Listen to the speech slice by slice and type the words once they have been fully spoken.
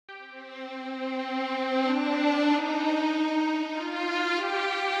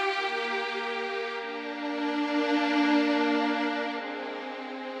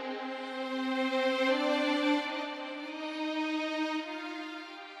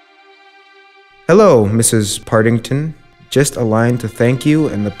Hello, Mrs. Partington. Just a line to thank you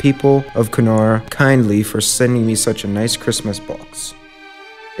and the people of Kenora kindly for sending me such a nice Christmas box.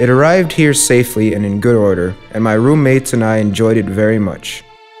 It arrived here safely and in good order, and my roommates and I enjoyed it very much.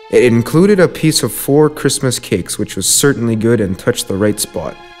 It included a piece of 4 Christmas cakes, which was certainly good and touched the right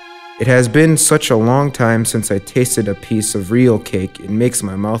spot. It has been such a long time since I tasted a piece of real cake, it makes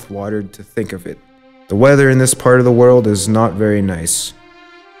my mouth watered to think of it. The weather in this part of the world is not very nice.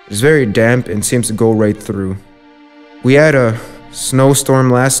 It is very damp and seems to go right through. We had a snowstorm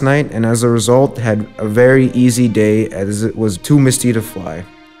last night and as a result had a very easy day as it was too misty to fly.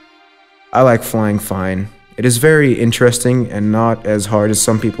 I like flying fine. It is very interesting and not as hard as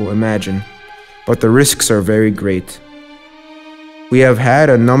some people imagine, but the risks are very great. We have had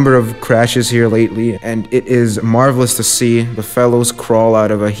a number of crashes here lately, and it is marvelous to see the fellows crawl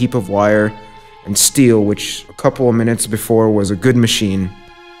out of a heap of wire and steel, which a couple of minutes before was a good machine.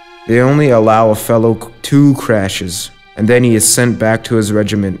 They only allow a fellow 2 crashes, and then he is sent back to his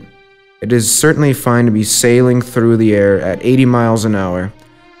regiment. It is certainly fine to be sailing through the air at 80 miles an hour.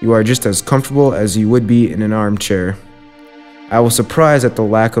 You are just as comfortable as you would be in an armchair. I was surprised at the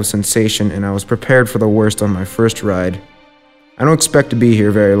lack of sensation, and I was prepared for the worst on my first ride. I don't expect to be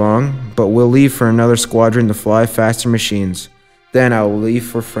here very long, but we'll leave for another squadron to fly faster machines. Then I will leave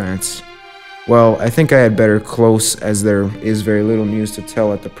for France. Well, I think I had better close as there is very little news to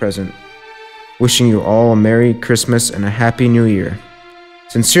tell at the present. Wishing you all a Merry Christmas and a Happy New Year.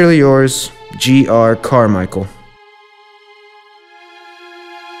 Sincerely yours, G.R. Carmichael.